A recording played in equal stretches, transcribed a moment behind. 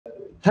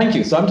Thank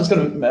you. So I'm just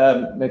going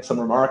to make some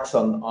remarks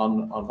on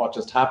what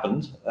just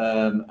happened,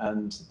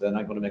 and then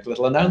I'm going to make a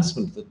little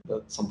announcement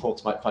that some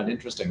folks might find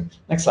interesting.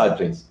 Next slide,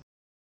 please.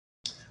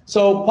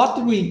 So what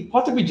did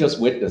we just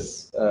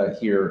witness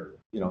here,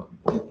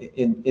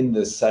 in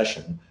this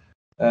session?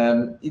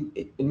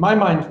 In my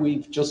mind,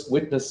 we've just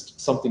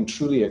witnessed something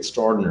truly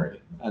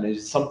extraordinary, and it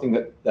is something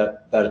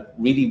that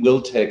really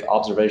will take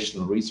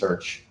observational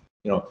research,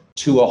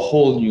 to a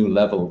whole new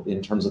level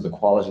in terms of the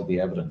quality of the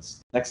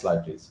evidence. Next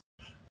slide, please.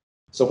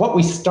 So what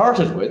we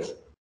started with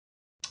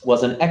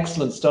was an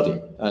excellent study,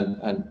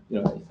 and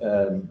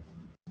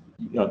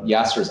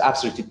Yasser is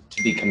absolutely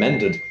to be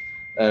commended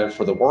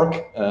for the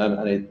work,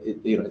 and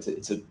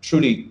it's a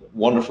truly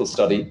wonderful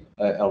study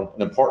on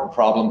an important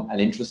problem, an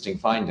interesting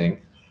finding.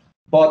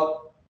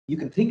 But you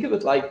can think of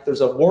it like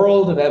there's a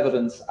world of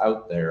evidence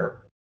out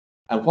there,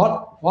 and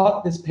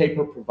what this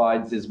paper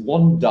provides is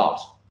one dot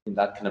in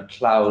that kind of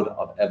cloud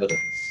of evidence,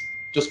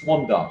 just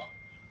one dot.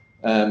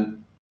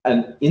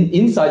 And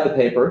inside the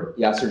paper,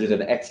 Yasser did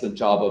an excellent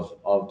job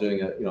of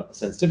doing a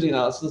sensitivity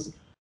analysis,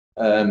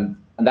 and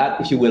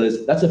that, if you will,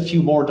 that's a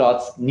few more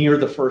dots near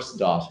the first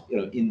dot,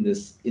 in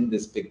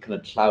this big kind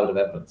of cloud of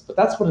evidence. But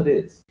that's what it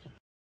is,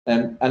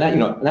 and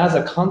as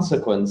a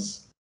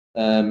consequence,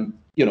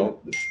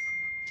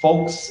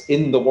 folks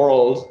in the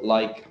world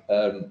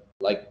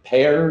like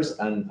payers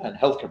and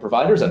healthcare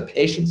providers and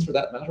patients, for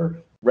that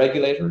matter,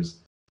 regulators,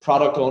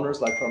 product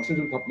owners like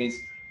pharmaceutical companies,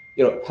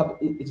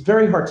 it's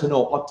very hard to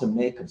know what to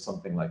make of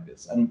something like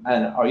this. And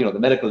the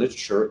medical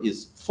literature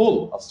is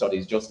full of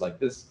studies just like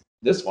this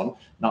one,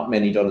 not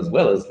many done as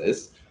well as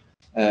this.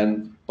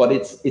 But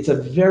it's a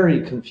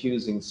very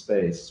confusing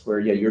space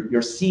where,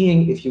 you're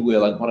seeing, if you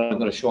will, and what I'm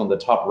going to show on the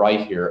top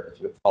right here,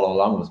 if you follow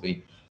along with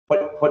me,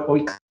 what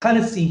we kind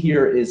of see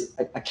here is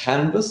a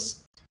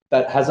canvas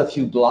that has a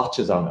few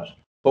blotches on it,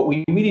 but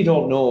we really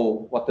don't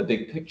know what the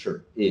big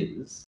picture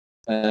is.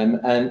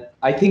 And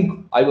I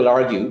think I will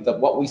argue that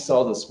what we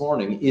saw this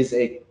morning is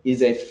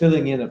a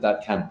filling in of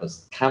that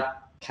canvas,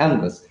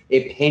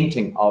 a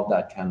painting of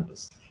that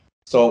canvas.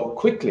 So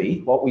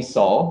quickly, what we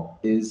saw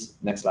is,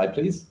 next slide,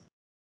 please.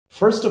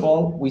 First of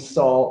all, we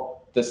saw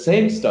the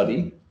same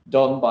study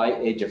done by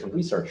a different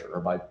researcher,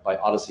 or by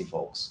OHDSI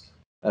folks.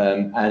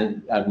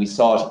 And we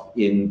saw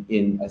it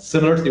in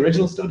similar to the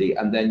original study,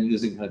 and then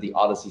using kind of the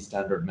OHDSI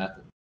standard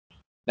method.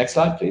 Next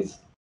slide, please.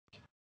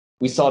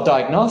 We saw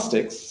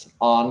diagnostics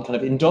on kind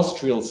of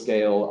industrial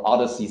scale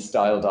OHDSI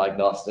style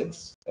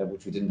diagnostics,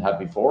 which we didn't have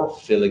before,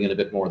 filling in a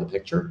bit more of the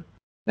picture.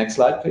 Next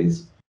slide,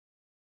 please.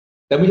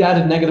 Then we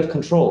added negative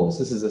controls.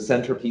 This is a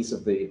centerpiece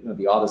of the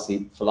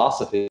OHDSI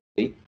philosophy,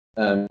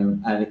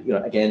 and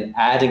again,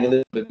 adding a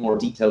little bit more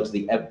detail to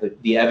the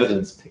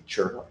evidence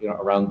picture,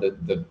 around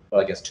the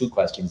I guess, two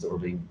questions that were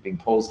being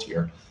posed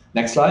here.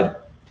 Next slide.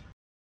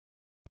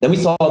 Then we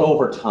saw it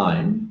over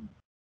time.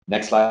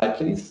 Next slide,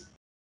 please.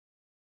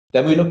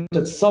 Then we looked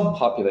at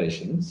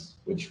subpopulations,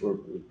 which were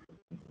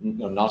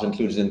not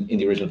included in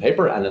the original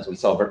paper, and as we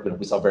saw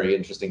very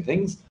interesting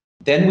things.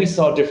 Then we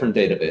saw different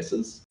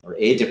databases, or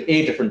a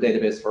different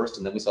database first,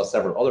 and then we saw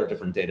several other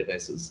different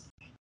databases.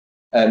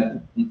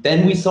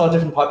 Then we saw a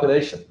different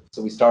population.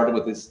 So we started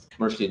with this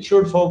commercially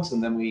insured folks,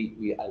 and then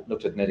we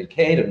looked at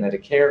Medicaid and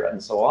Medicare and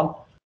so on.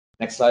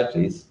 Next slide,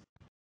 please.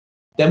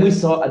 Then we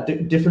saw a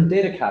different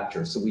data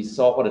capture. So we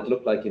saw what it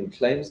looked like in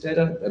claims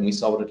data, and we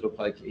saw what it looked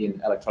like in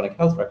electronic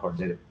health record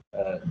data,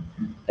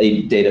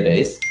 a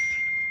database.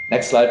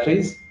 Next slide,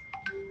 please.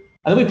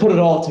 And then we put it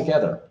all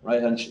together,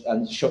 right? And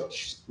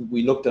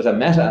we looked at a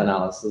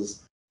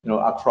meta-analysis,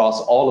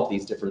 across all of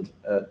these different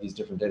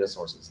data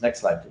sources. Next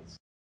slide, please.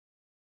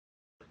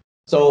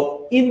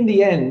 So in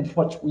the end,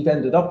 what we've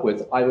ended up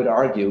with, I would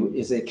argue,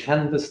 is a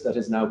canvas that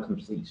is now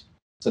complete.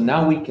 So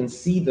now we can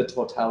see the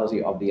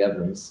totality of the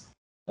evidence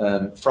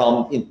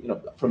from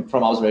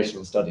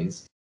observational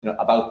studies,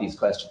 about these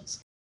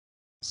questions,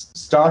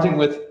 starting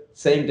with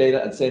same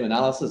data and same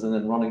analysis, and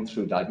then running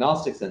through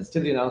diagnostics,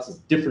 sensitivity analysis,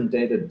 different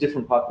data,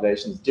 different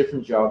populations,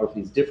 different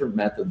geographies, different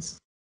methods,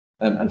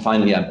 and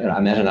finally a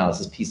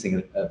meta-analysis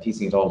piecing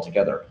it all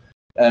together.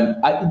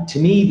 To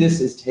me,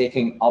 this is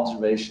taking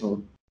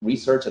observational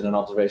research and an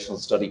observational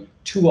study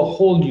to a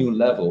whole new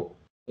level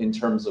in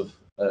terms of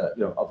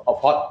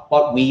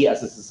what we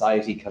as a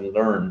society can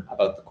learn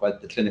about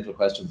the clinical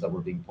questions that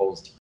were being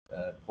posed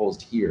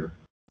here.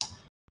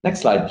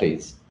 Next slide,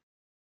 please.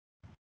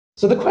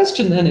 So the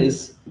question then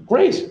is,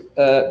 great,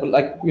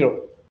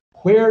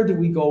 where do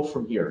we go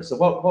from here? So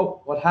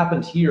what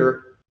happened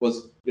here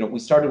was, we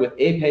started with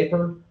a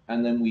paper,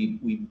 and then we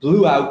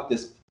blew out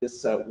this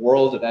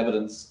world of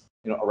evidence,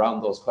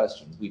 around those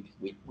questions.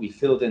 We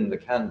filled in the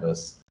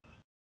canvas.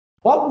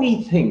 What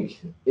we think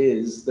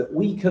is that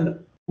we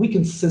can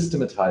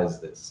systematize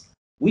this.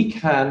 We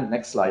can,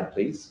 next slide,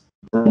 please,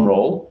 drum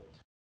roll.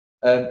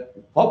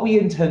 What we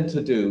intend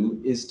to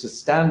do is to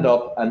stand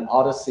up an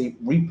OHDSI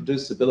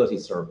Reproducibility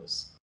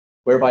Service,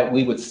 whereby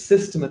we would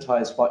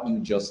systematize what you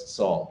just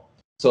saw,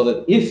 so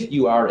that if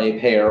you are a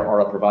payer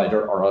or a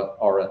provider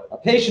or a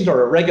patient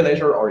or a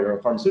regulator, or you're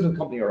a pharmaceutical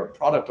company or a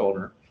product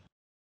owner,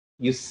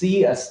 you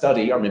see a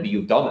study, or maybe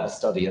you've done a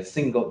study, a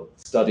single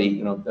study,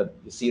 you know, that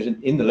you see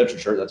it in the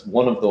literature, that's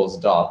one of those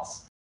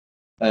dots.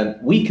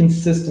 We can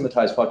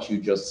systematize what you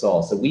just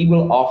saw. So we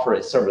will offer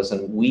a service,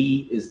 and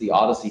we is the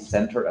OHDSI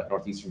Center at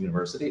Northeastern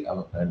University,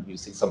 and you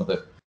see some of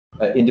the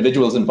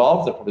individuals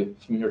involved. They're probably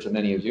familiar to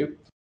many of you,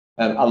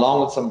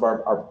 along with some of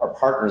our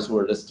partners who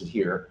are listed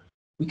here.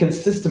 We can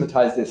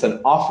systematize this and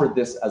offer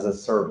this as a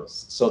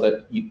service, so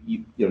that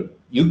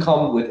you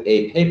come with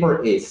a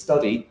paper, a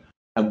study,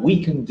 and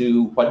we can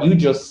do what you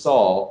just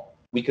saw.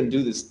 We can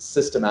do this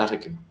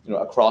systematically, you know,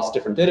 across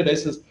different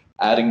databases,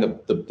 adding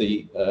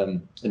the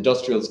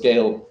industrial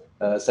scale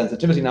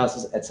sensitivity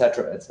analysis, et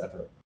cetera, et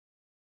cetera.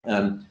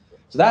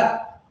 So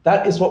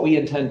that is what we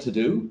intend to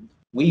do.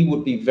 We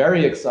would be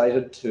very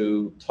excited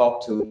to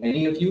talk to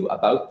any of you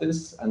about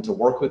this and to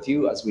work with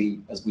you as we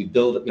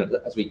build, you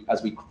know, as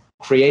we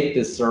create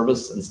this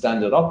service and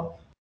stand it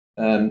up.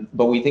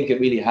 But we think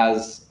it really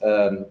has,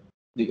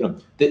 you know,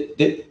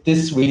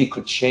 this really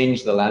could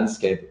change the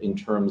landscape in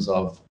terms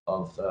of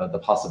the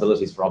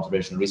possibilities for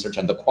observational research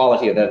and the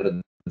quality of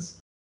evidence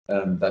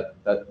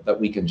that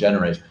we can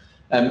generate.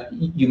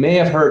 You may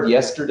have heard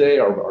yesterday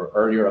or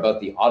earlier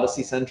about the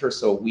OHDSI Center.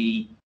 So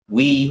we,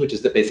 which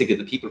is basically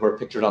the people who are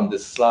pictured on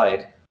this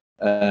slide,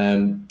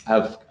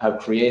 have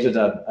created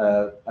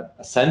a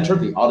center,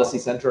 the OHDSI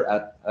Center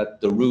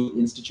at the Roux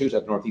Institute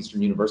at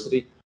Northeastern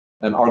University.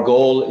 Our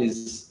goal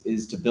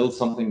is to build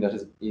something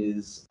that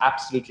is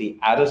absolutely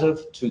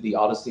additive to the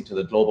OHDSI, to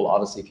the global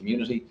OHDSI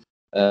community.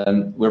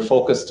 We're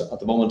focused at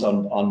the moment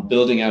on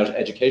building out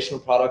educational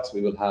products.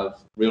 We will have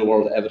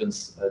real-world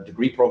evidence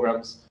degree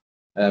programs.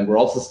 We're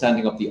also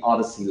standing up the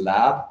OHDSI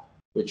Lab,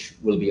 which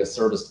will be a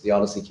service to the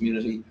OHDSI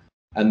community.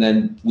 And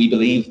then we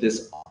believe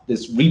this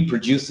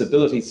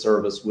reproducibility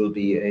service will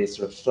be a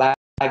sort of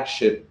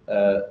flagship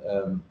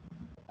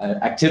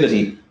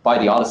activity by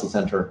the OHDSI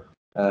Center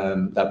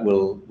that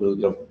will you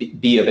know,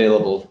 be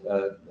available,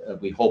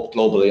 we hope,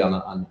 globally and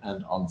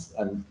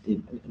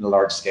in a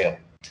large scale.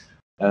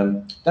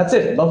 That's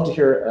it. I'd love to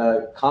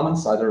hear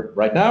comments either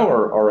right now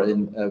or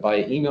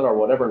via email or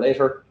whatever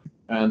later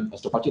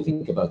as to what you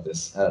think about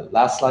this.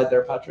 Last slide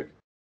there, Patrick.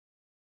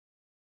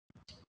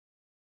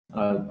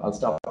 I'll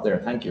stop there.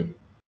 Thank you.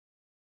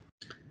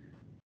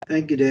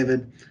 Thank you,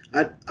 David.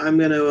 I'm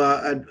going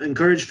to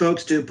encourage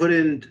folks to put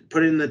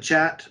in the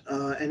chat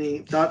any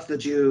thoughts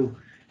that you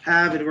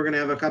have, and we're going to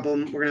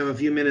have a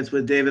few minutes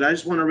with David. I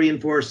just want to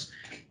reinforce,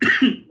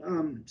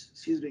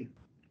 excuse me,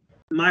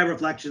 my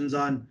reflections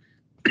on,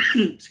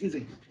 excuse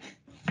me,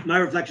 my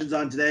reflections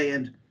on today,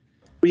 and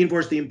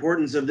reinforce the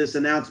importance of this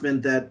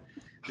announcement that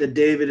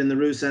David and the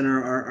Roux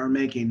Center are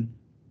making.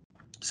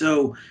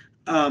 So,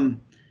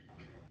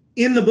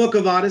 in the book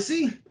of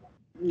OHDSI,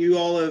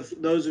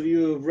 those of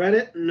you who have read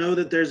it know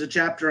that there's a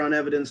chapter on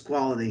evidence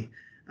quality.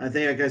 I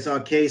think I saw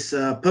a case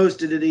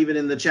posted it even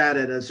in the chat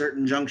at a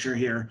certain juncture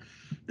here,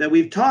 that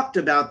we've talked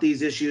about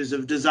these issues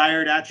of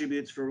desired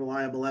attributes for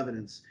reliable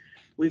evidence.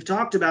 We've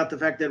talked about the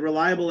fact that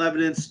reliable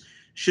evidence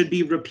should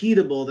be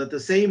repeatable, that the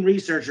same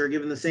researcher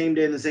given the same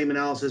day and the same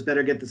analysis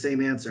better get the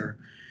same answer.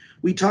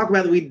 We talk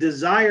about that we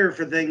desire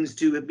for things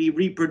to be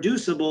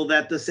reproducible,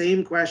 that the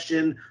same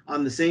question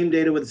on the same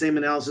data with the same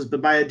analysis,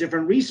 but by a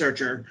different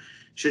researcher,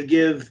 should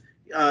give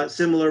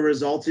similar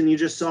results, and you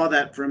just saw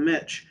that from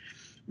Mitch.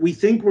 We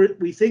think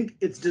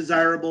it's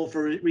desirable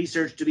for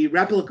research to be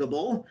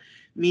replicable,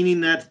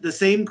 meaning that the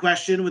same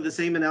question with the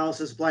same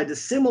analysis applied to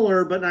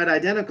similar but not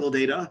identical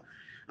data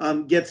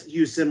gets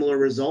you similar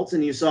results,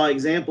 and you saw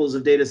examples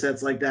of data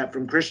sets like that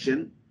from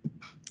Christian.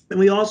 And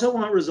we also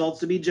want results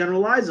to be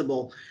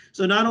generalizable,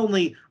 so not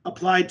only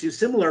applied to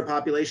similar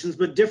populations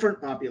but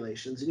different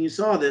populations, and you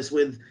saw this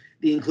with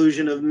the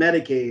inclusion of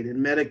Medicaid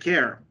and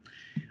Medicare.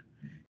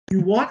 You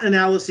want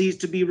analyses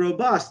to be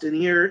robust, and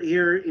here,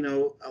 you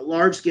know, a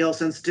large-scale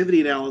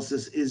sensitivity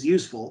analysis is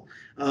useful.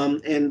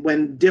 And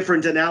when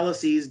different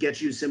analyses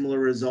get you similar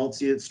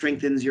results, it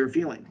strengthens your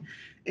feeling.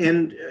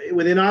 And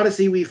within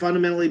OHDSI, we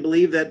fundamentally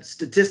believe that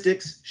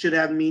statistics should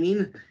have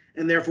meaning,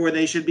 and therefore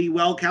they should be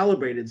well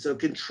calibrated. So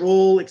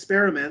control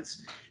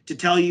experiments to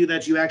tell you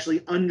that you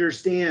actually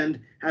understand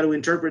how to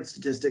interpret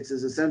statistics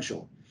is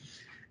essential.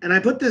 And I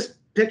put this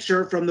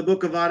picture from the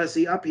book of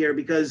OHDSI up here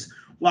because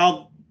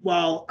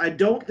while I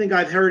don't think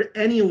I've heard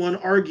anyone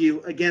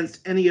argue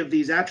against any of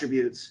these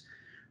attributes,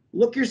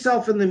 look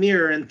yourself in the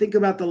mirror and think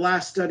about the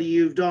last study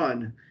you've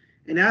done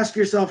and ask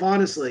yourself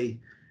honestly,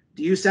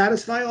 do you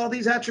satisfy all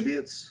these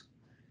attributes?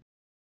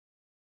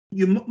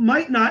 You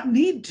might not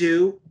need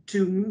to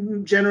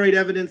generate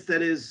evidence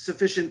that is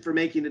sufficient for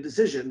making a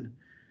decision,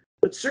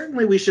 but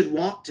certainly we should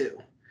want to.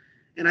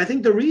 And I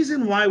think the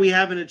reason why we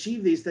haven't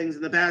achieved these things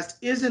in the past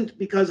isn't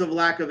because of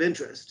lack of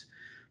interest,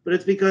 but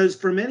it's because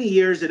for many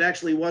years it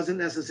actually wasn't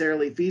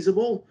necessarily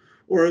feasible,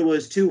 or it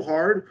was too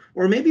hard,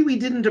 or maybe we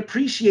didn't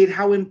appreciate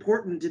how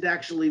important it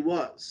actually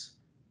was.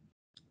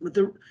 But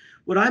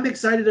what I'm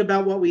excited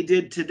about what we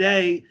did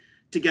today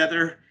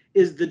together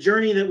is the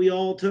journey that we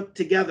all took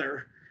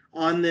together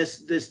on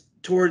this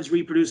towards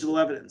reproducible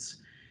evidence.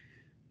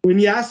 When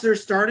Yasser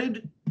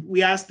started,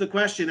 we asked the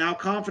question, how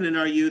confident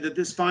are you that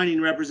this finding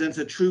represents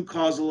a true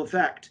causal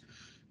effect?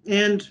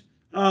 And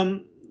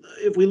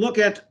if we look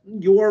at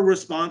your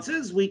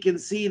responses, we can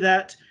see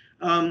that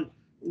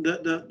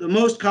the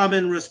most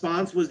common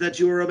response was that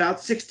you were about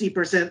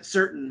 60%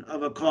 certain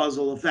of a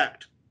causal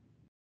effect,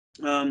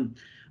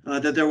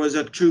 that there was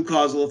a true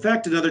causal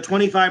effect. Another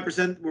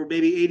 25% were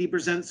maybe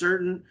 80%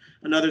 certain.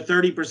 Another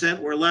 30%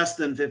 were less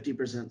than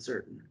 50%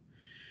 certain.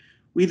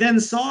 We then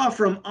saw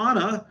from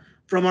Anna,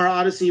 from our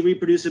OHDSI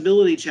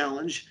Reproducibility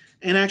Challenge,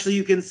 and actually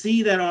you can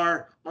see that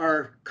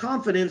our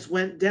confidence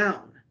went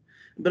down.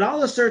 But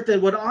I'll assert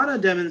that what Anna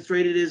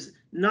demonstrated is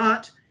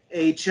not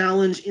a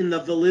challenge in the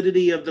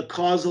validity of the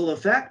causal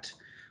effect,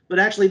 but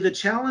actually the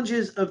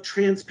challenges of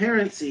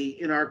transparency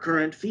in our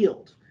current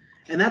field.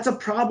 And that's a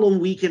problem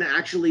we can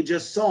actually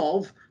just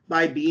solve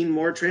by being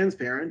more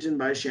transparent and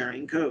by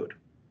sharing code.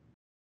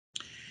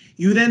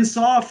 You then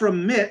saw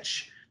from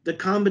Mitch the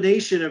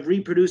combination of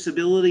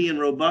reproducibility and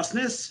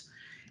robustness,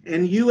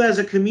 and you as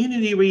a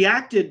community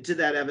reacted to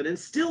that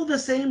evidence, still the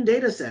same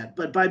data set,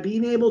 but by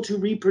being able to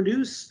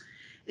reproduce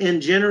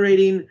and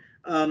generating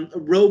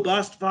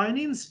robust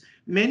findings,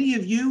 many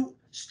of you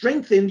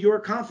strengthened your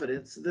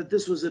confidence that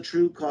this was a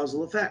true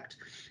causal effect.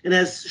 And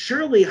as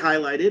Shirley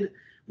highlighted,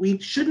 we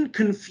shouldn't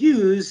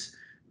confuse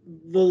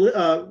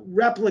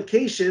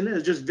replication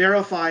as just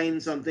verifying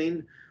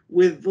something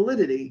with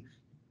validity,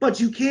 but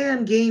you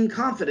can gain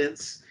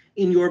confidence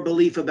in your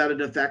belief about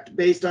an effect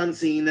based on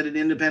seeing that an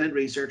independent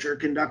researcher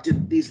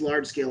conducted these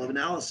large scale of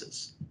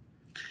analysis.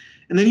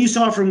 And then you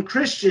saw from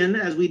Christian,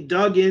 as we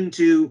dug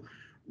into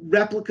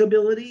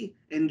replicability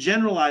and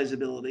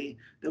generalizability,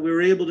 that we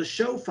were able to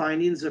show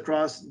findings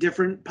across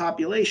different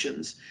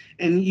populations.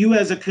 And you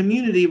as a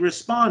community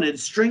responded,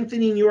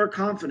 strengthening your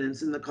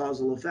confidence in the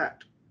causal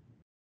effect.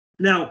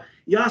 Now,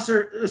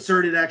 Yasser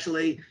asserted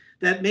actually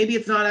that maybe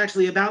it's not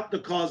actually about the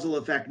causal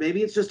effect.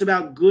 Maybe it's just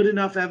about good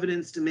enough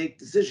evidence to make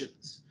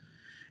decisions.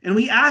 And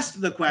we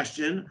asked the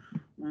question,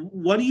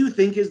 what do you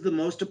think is the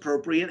most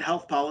appropriate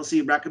health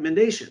policy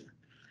recommendation?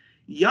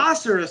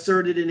 Yasser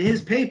asserted in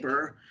his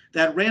paper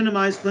that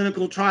randomized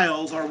clinical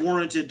trials are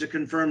warranted to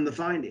confirm the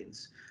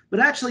findings.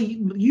 But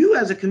actually, you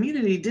as a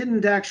community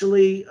didn't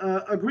actually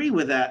agree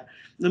with that.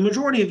 The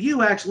majority of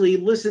you actually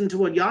listened to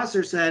what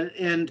Yasser said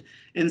and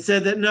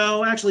said that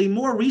no, actually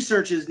more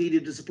research is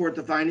needed to support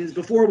the findings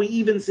before we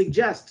even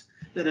suggest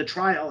that a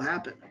trial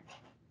happen.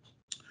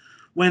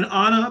 When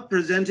Anna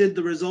presented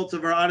the results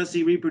of our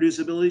OHDSI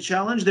Reproducibility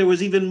Challenge, there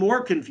was even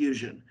more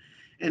confusion.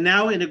 And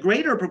now in a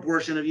greater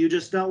proportion of you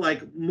just felt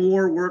like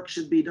more work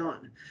should be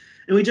done.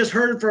 And we just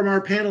heard from our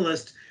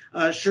panelist,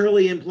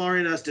 Shirley,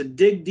 imploring us to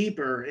dig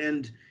deeper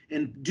and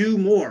do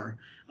more.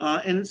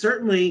 And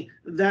certainly,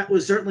 that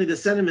was certainly the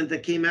sentiment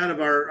that came out of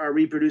our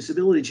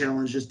reproducibility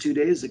challenge just 2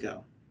 days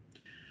ago.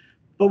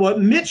 But what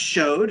Mitch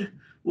showed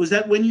was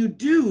that when you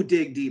do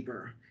dig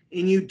deeper,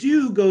 and you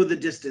do go the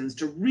distance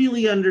to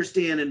really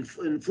understand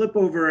and flip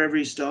over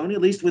every stone, at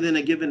least within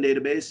a given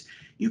database,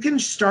 you can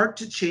start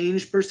to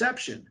change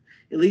perception.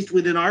 At least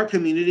within our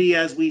community,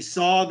 as we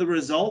saw the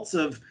results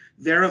of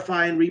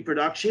verifying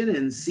reproduction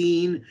and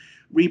seeing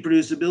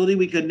reproducibility,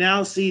 we could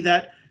now see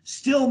that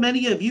still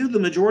many of you, the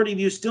majority of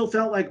you, still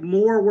felt like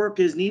more work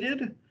is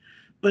needed.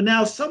 But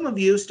now some of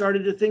you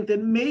started to think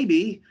that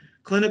maybe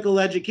clinical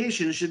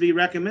education should be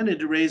recommended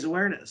to raise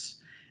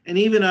awareness. And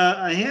even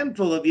a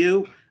handful of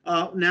you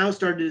now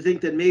started to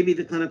think that maybe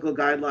the clinical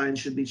guidelines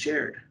should be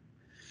shared.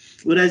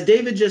 But as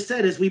David just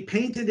said, as we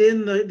painted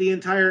in the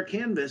entire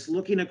canvas,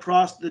 looking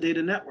across the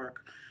data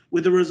network,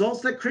 with the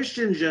results that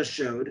Christian just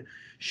showed,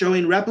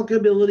 showing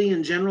replicability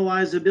and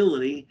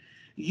generalizability,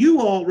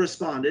 you all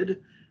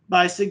responded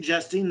by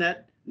suggesting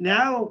that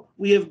now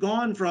we have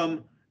gone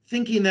from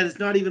thinking that it's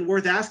not even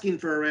worth asking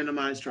for a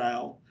randomized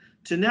trial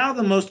to now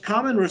the most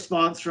common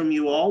response from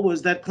you all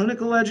was that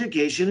clinical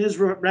education is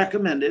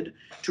recommended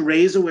to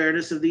raise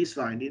awareness of these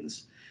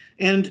findings.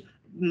 And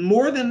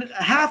more than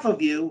half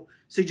of you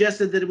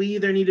suggested that we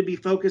either need to be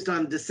focused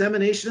on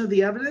dissemination of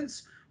the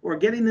evidence or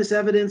getting this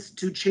evidence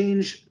to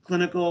change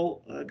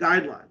clinical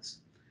guidelines.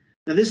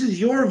 Now, this is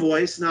your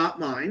voice,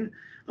 not mine,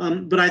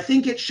 but I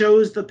think it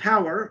shows the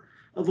power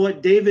of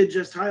what David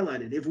just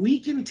highlighted. If we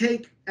can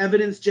take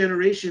evidence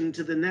generation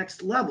to the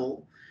next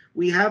level,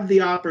 we have the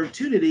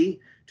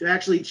opportunity to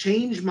actually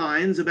change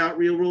minds about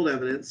real-world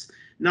evidence,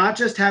 not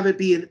just have it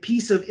be a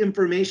piece of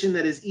information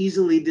that is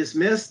easily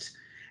dismissed,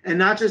 and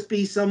not just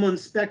be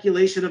someone's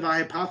speculation of a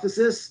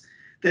hypothesis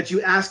that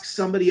you ask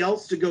somebody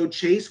else to go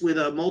chase with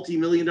a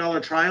multi-million-dollar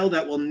trial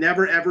that will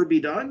never, ever be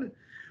done,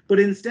 but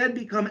instead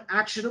become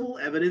actionable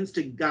evidence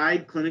to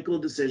guide clinical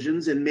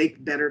decisions and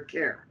make better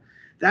care.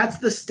 That's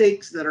the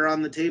stakes that are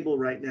on the table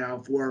right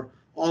now for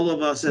all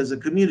of us as a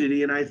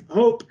community, and I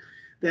hope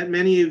that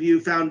many of you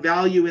found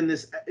value in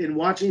this, in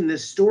watching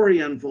this story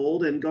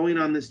unfold and going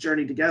on this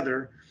journey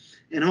together,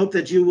 and hope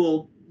that you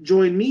will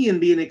join me in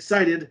being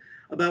excited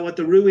about what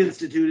the Roux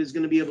Institute is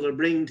going to be able to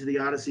bring to the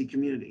OHDSI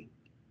community.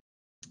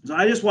 So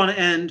I just want to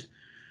end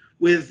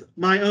with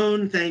my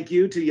own thank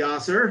you to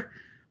Yasser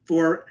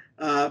for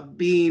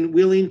being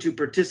willing to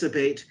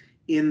participate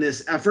in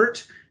this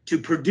effort to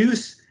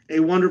produce a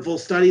wonderful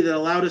study that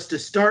allowed us to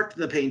start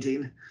the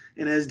painting.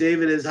 And as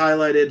David has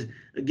highlighted,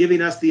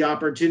 giving us the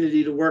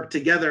opportunity to work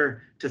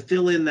together to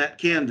fill in that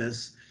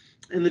canvas.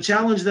 And the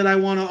challenge that I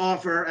want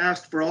to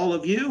ask for all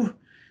of you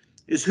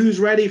is who's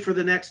ready for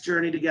the next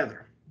journey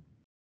together?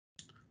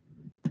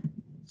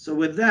 So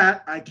with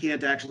that, I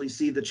can't actually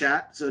see the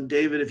chat. So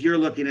David, if you're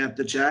looking at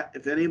the chat,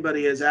 if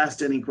anybody has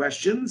asked any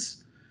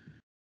questions,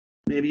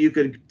 maybe you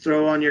could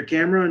throw on your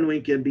camera and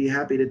we could be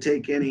happy to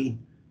take any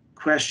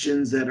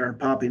questions that are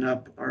popping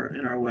up or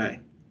in our way.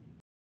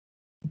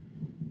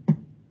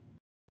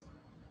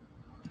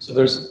 So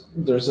there's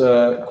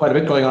quite a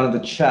bit going on in the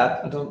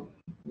chat.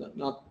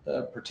 Not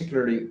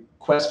particularly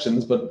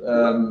questions, but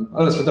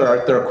honestly, there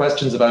are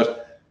questions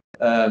about,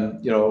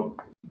 for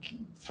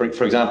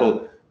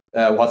example,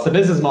 what's the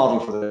business model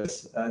for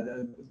this?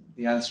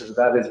 The answer to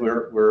that is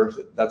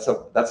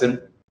that's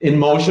in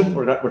motion.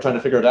 We're trying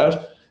to figure it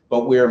out,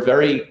 but we're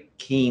very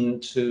keen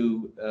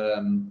to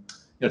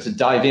to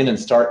dive in and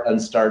stand up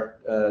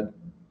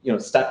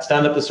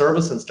the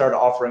service and start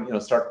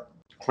offering, start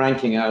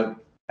cranking out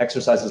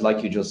exercises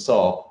like you just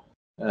saw.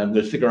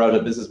 We'll figure out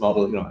a business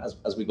model,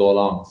 as we go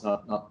along. It's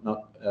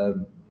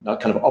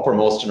not kind of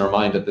uppermost in our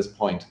mind at this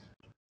point.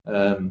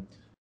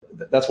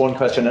 That's one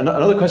question. And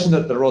another question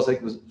that arose, I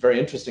think, was very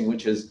interesting,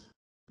 which is,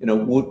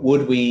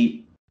 would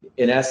we,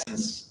 in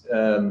essence,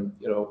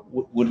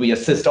 would we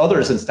assist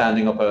others in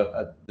standing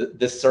up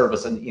this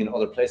service in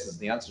other places? And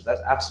the answer to that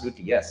is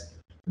absolutely yes.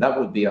 And that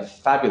would be a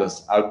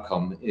fabulous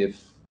outcome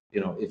if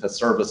a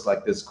service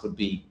like this could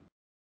be,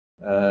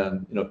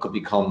 could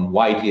become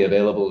widely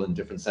available in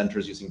different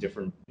centers using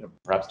different,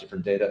 perhaps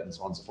different data and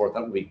so on and so forth.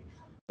 That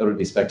would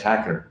be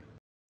spectacular.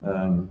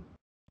 Let's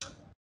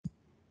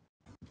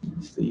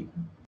see.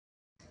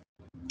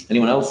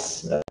 Anyone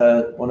else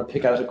want to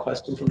pick out a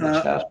question from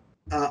the chat?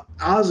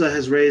 Aza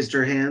has raised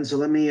her hand, so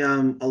let me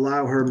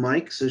allow her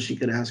mic so she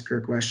could ask her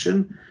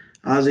question.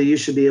 Aza, you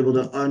should be able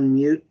to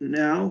unmute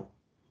now.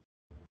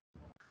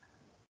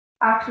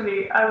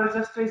 Actually, I was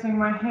just raising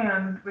my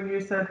hand when you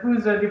said,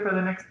 who's ready for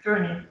the next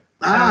journey?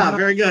 Ah,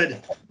 very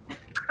good.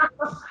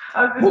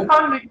 I was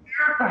responding to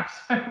your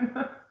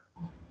question.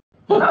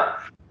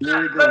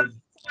 Very good.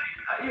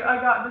 I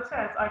got the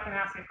chance, I can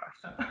ask a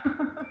question.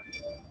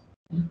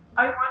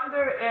 I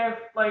wonder if,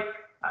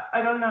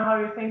 I don't know how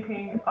you're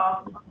thinking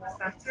of the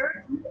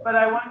sensor, but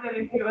I wonder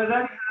if you already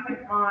have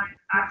in mind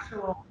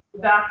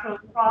the actual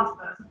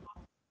process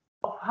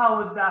of how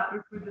would that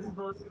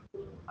reproducibility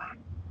look like.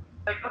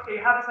 Okay,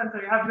 you have a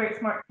sensor, you have very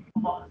smart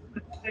people,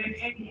 but is there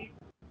any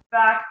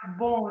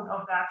backbone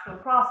of the actual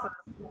process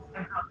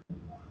and how?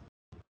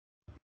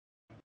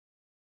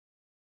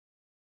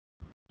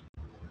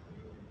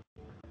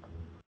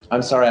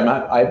 I'm sorry,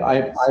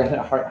 I had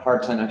a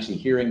hard time actually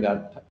hearing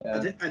that.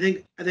 I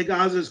think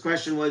Aza's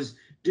question was,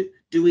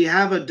 do we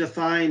have a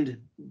defined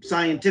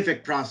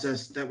scientific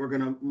process that we're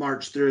going to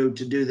march through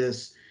to do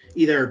this?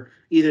 Either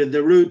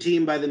the Roux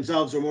team by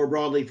themselves or more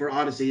broadly for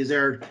OHDSI. Is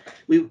there?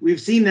 We've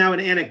seen now an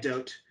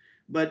anecdote,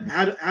 but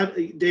how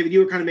David, you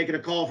were kind of making a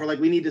call for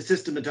we need to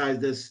systematize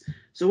this.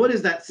 So what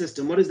is that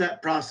system? What is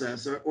that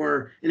process?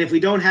 And if we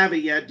don't have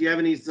it yet, do you have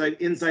any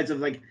insights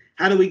of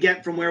how do we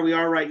get from where we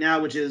are right now,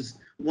 which is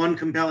one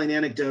compelling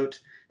anecdote,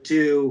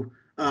 to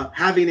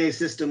having a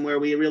system where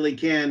we really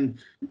can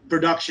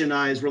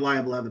productionize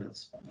reliable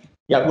evidence?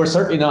 Yeah, we're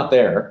certainly not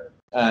there,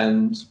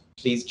 and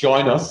please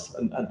join us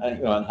and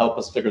help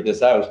us figure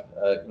this out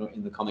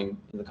in the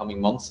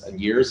coming months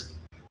and years.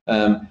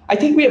 I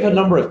think we have a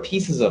number of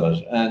pieces of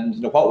it,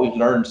 and what we've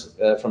learned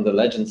from the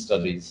Legend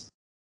studies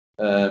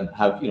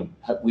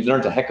we've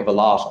learned a heck of a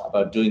lot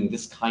about doing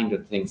this kind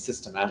of thing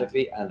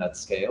systematically and at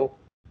scale.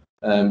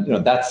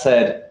 That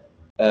said,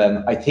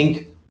 I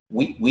think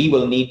we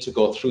will need to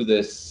go through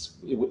this.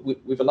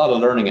 We've a lot of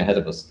learning ahead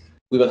of us.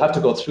 We will have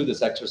to go through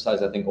this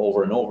exercise, I think,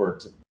 over and over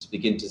to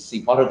begin to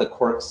see what are the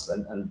quirks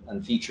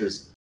and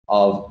features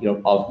of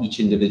each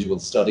individual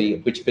study,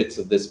 which bits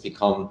of this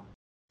become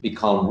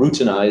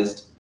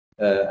routinized,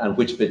 and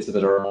which bits of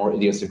it are more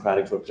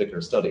idiosyncratic to a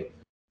particular study.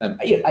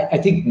 I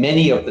think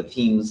many of the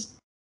themes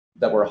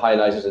that were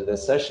highlighted in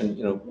this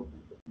session,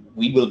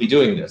 we will be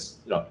doing this.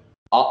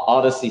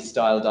 OHDSI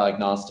style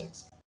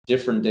diagnostics,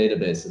 different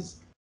databases,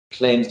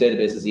 claims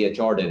databases,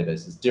 EHR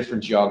databases,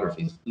 different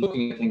geographies,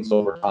 looking at things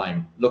over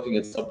time, looking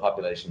at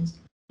subpopulations.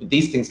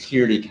 These things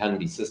clearly can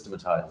be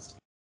systematized,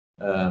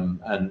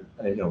 and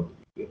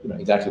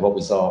exactly what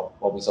we saw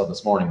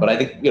this morning. But I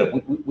think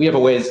we have a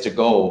ways to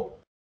go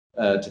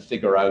to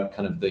figure out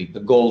kind of the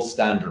gold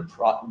standard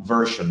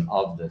version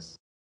of this.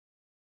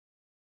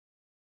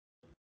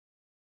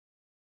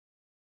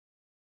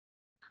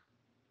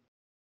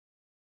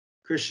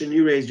 Christian,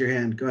 you raised your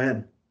hand. Go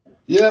ahead.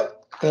 Yeah.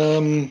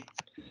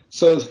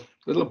 So a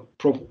little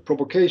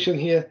provocation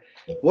here.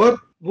 What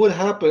would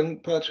happen,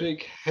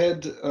 Patrick,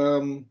 had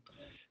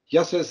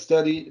Yasser's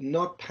study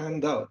not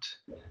panned out,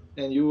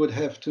 and you would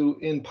have to,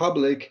 in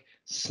public,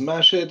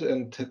 smash it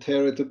and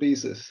tear it to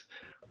pieces?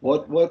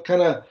 What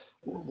kind of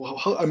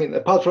I mean,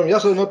 apart from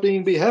Yasso not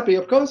be happy,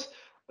 of course,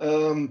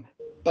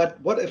 but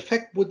what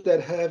effect would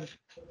that have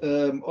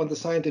on the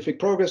scientific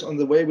progress, on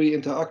the way we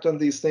interact on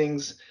these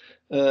things,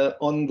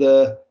 on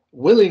the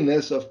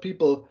willingness of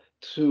people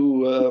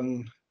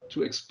to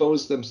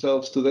expose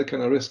themselves to that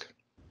kind of risk?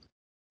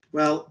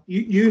 Well,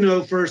 you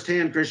know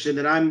firsthand, Christian,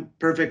 that I'm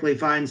perfectly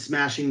fine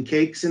smashing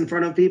cakes in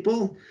front of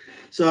people.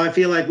 So I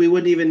feel like we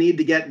wouldn't even need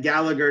to get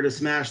Gallagher to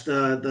smash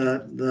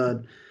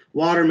the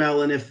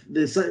watermelon if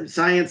the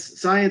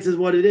science is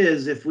what it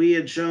is. If we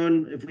had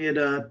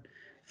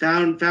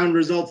found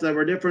results that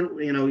were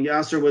different, you know,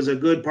 Yasser was a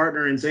good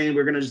partner in saying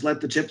we're going to just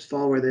let the chips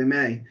fall where they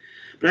may.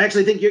 But I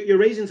actually think you're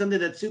raising something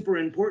that's super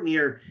important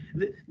here.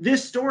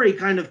 This story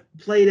kind of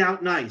played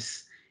out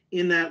nice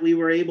in that we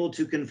were able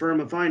to confirm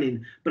a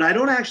finding. But I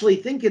don't actually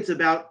think it's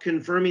about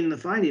confirming the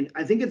finding.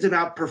 I think it's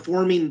about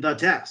performing the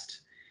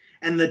test.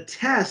 And the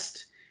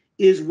test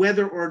is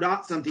whether or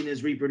not something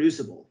is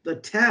reproducible. The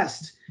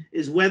test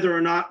is whether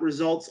or not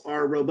results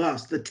are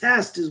robust. The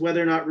test is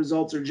whether or not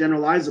results are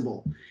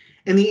generalizable.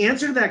 And the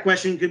answer to that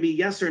question could be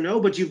yes or no,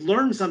 but you've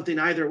learned something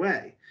either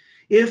way.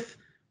 If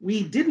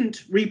we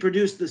didn't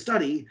reproduce the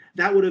study,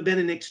 that would have been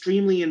an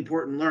extremely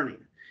important learning.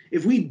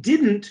 If we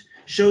didn't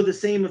show the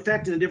same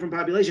effect in a different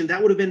population, that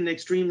would have been an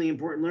extremely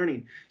important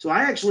learning. So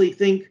I actually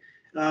think,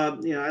 I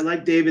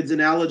like David's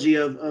analogy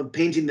of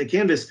painting the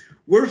canvas.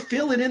 We're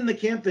filling in the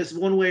canvas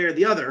one way or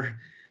the other.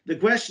 The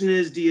question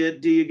is, do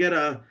you get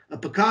a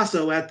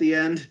Picasso at the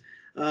end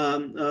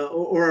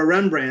or a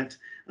Rembrandt?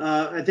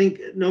 I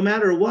think no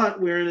matter what,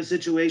 we're in a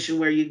situation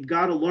where you've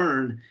got to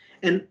learn.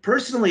 And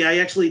personally, I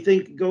actually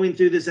think going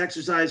through this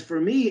exercise for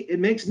me, it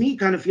makes me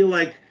kind of feel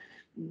like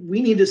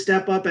we need to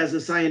step up as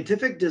a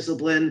scientific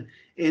discipline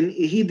and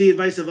heed the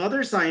advice of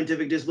other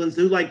scientific disciplines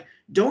who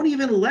don't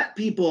even let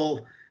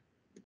people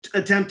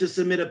attempt to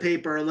submit a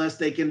paper unless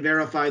they can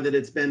verify that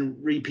it's been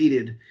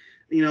repeated.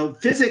 You know,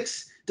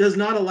 physics does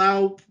not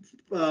allow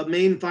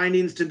main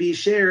findings to be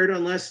shared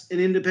unless an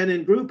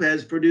independent group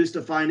has produced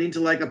a finding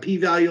to a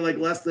p-value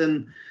less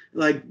than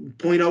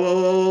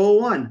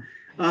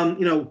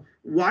 0.0001.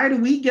 Why do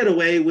we get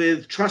away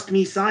with trust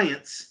me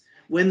science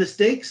when the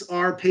stakes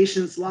are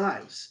patients'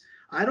 lives?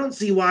 I don't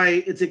see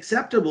why it's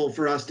acceptable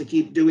for us to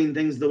keep doing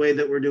things the way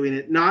that we're doing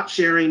it, not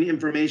sharing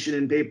information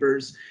in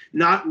papers,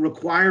 not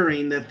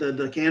requiring that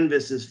the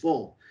canvas is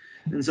full.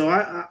 And so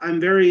I'm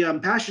very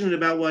passionate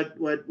about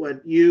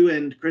what you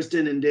and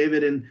Kristen and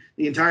David and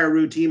the entire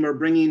Roux team are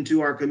bringing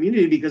to our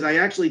community, because I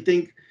actually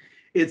think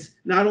it's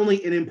not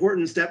only an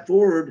important step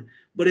forward,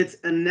 but it's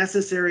a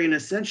necessary and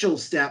essential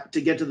step to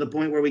get to the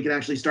point where we can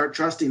actually start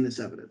trusting this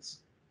evidence.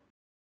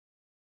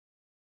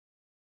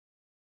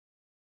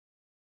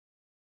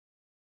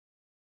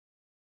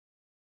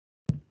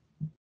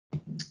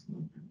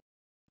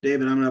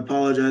 David, I'm going to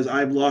apologize.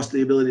 I've lost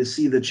the ability to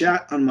see the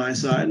chat on my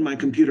side. My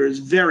computer is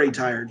very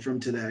tired from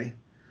today.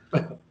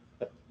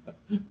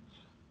 Is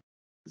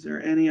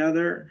there any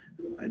other?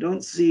 I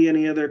don't see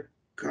any other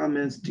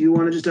comments. Do you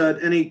want to just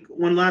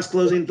one last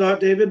closing thought,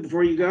 David,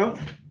 before you go?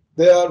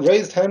 There are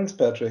raised hands,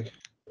 Patrick.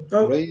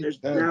 Oh, there's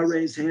now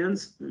raised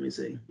hands. Let me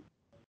see.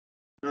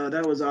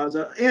 That was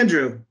Azza.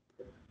 Andrew.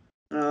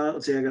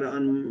 Let's see. I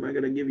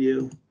gotta give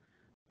you.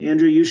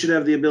 Andrew, you should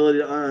have the ability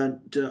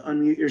to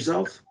unmute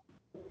yourself.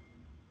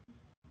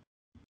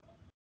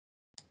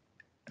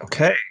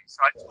 Okay, so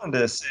I just wanted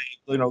to say,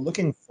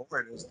 looking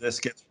forward as this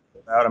gets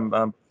out,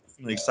 I'm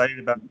really excited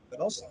about it, but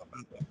also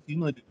about the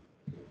cumulative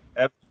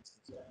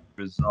evidence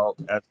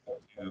result as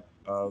to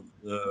of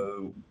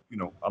the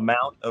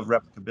amount of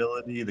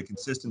replicability, the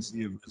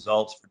consistency of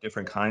results for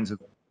different kinds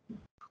of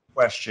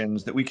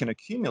questions that we can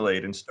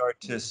accumulate and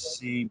start to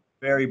see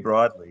very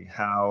broadly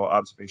how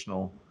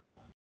observational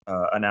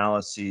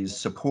analyses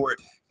support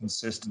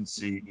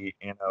consistency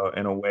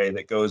in a way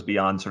that goes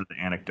beyond sort of the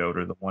anecdote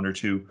or the one or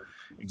two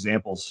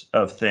examples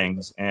of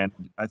things. And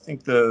I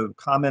think the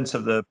comments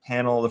of the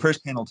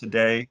first panel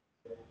today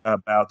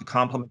about the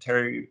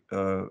complementary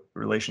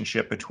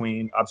relationship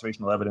between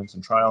observational evidence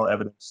and trial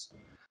evidence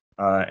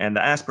and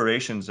the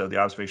aspirations of the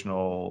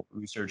observational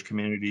research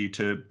community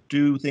to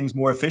do things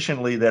more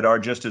efficiently that are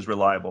just as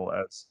reliable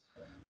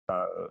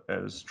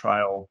as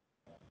trial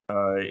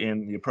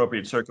in the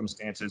appropriate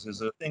circumstances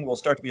is a thing we'll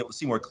start to be able to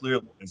see more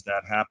clearly as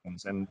that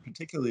happens, and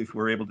particularly if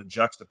we're able to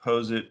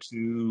juxtapose it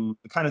to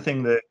the kind of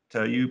thing that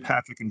you,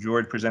 Patrick, and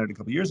George presented a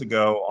couple years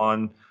ago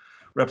on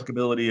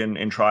replicability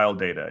and trial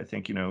data. I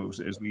think,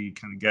 as we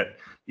kind of get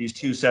these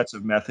two sets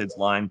of methods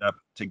lined up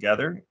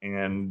together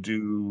and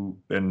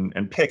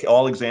pick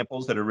all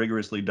examples that are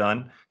rigorously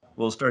done,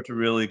 we'll start to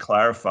really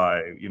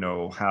clarify,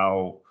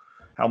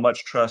 how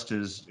much trust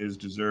is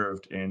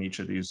deserved in each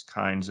of these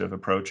kinds of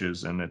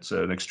approaches, and it's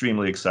an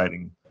extremely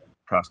exciting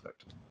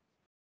prospect.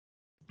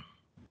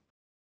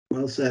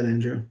 Well said,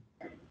 Andrew.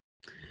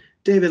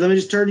 David, let me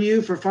just turn to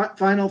you for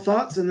final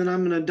thoughts, and then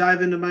I'm going to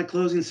dive into my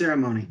closing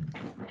ceremony.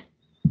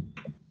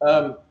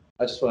 I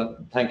just want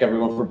to thank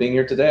everyone for being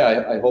here today.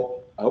 I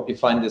hope you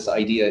find this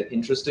idea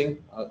interesting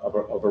of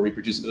a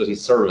reproducibility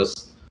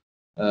service,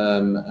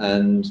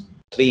 and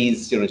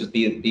please, just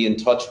be in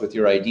touch with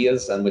your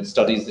ideas and with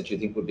studies that you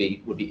think would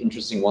be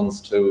interesting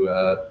ones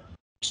to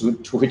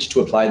which to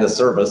apply the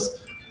service.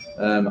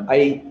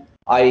 I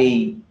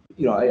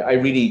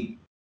really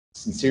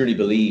sincerely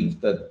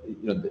believe that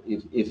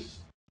if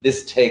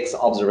this takes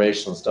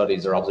observational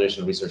studies or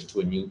observational research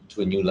to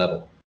a new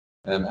level,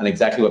 and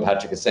exactly what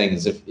Patrick is saying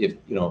is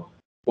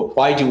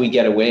why do we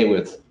get away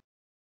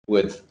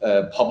with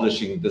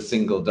publishing the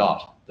single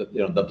dot,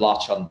 the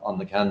blotch on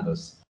the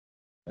canvas,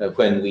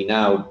 when we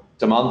now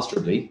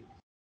demonstrably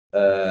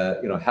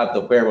have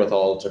the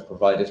wherewithal to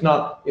provide, if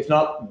not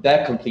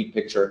that complete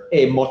picture,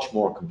 a much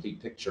more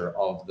complete picture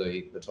of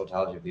the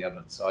totality of the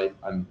evidence. So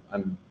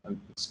I'm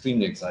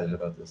extremely excited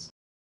about this.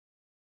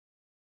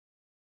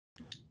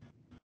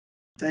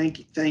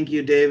 Thank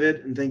you,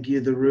 David, and thank you,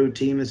 the Roux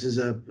team. This is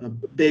a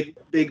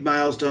big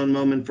milestone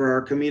moment for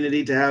our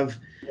community to have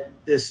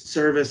this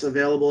service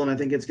available, and I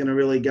think it's going to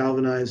really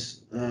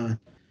galvanize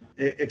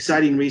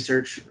exciting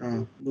research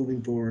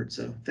moving forward.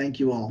 So thank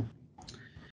you all.